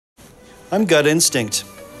I'm gut instinct.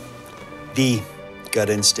 The gut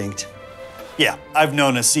instinct. Yeah, I've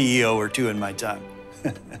known a CEO or two in my time.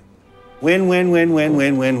 Win, win, win, win,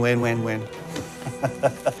 win, win, win, win, win.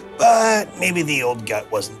 But maybe the old gut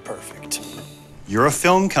wasn't perfect. You're a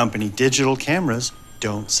film company. Digital cameras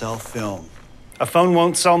don't sell film. A phone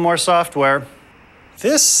won't sell more software.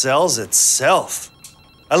 This sells itself.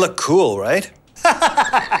 I look cool, right?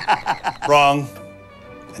 Wrong.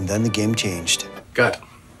 And then the game changed. Gut,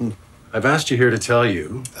 I've asked you here to tell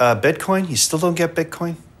you. Bitcoin? You still don't get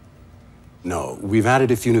Bitcoin? No, we've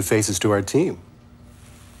added a few new faces to our team.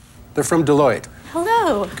 They're from Deloitte.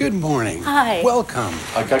 Hello. Good morning. Hi. Welcome.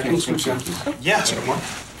 I got you some symptoms. Yeah.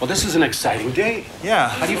 Well, this is an exciting day. Yeah.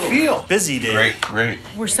 How do you feel? Busy day. Great.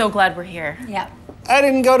 We're so glad we're here. Yeah. I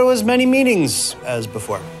didn't go to as many meetings as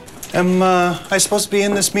before. Am I supposed to be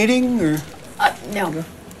in this meeting, or? No.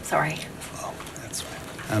 Sorry. Oh, that's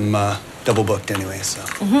fine. I'm double booked anyway, so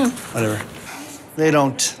whatever. They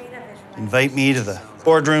don't invite me to the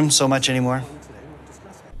boardroom so much anymore.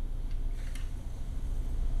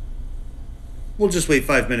 We'll just wait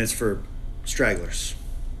 5 minutes for stragglers.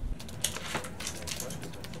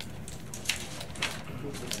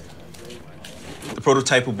 The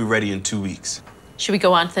prototype will be ready in 2 weeks. Should we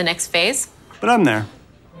go on to the next phase? But I'm there.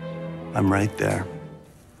 I'm right there.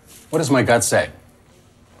 What does my gut say?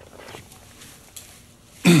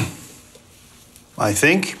 I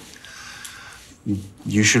think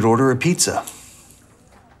you should order a pizza.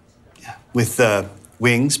 Yeah, with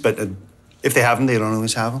wings, but if they have them, they don't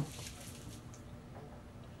always have them.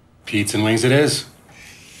 Pizza and wings it is.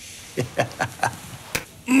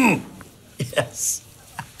 Yes.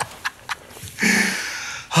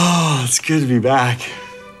 Oh, it's good to be back.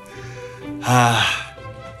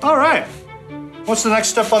 All right. What's the next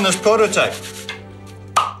step on this prototype?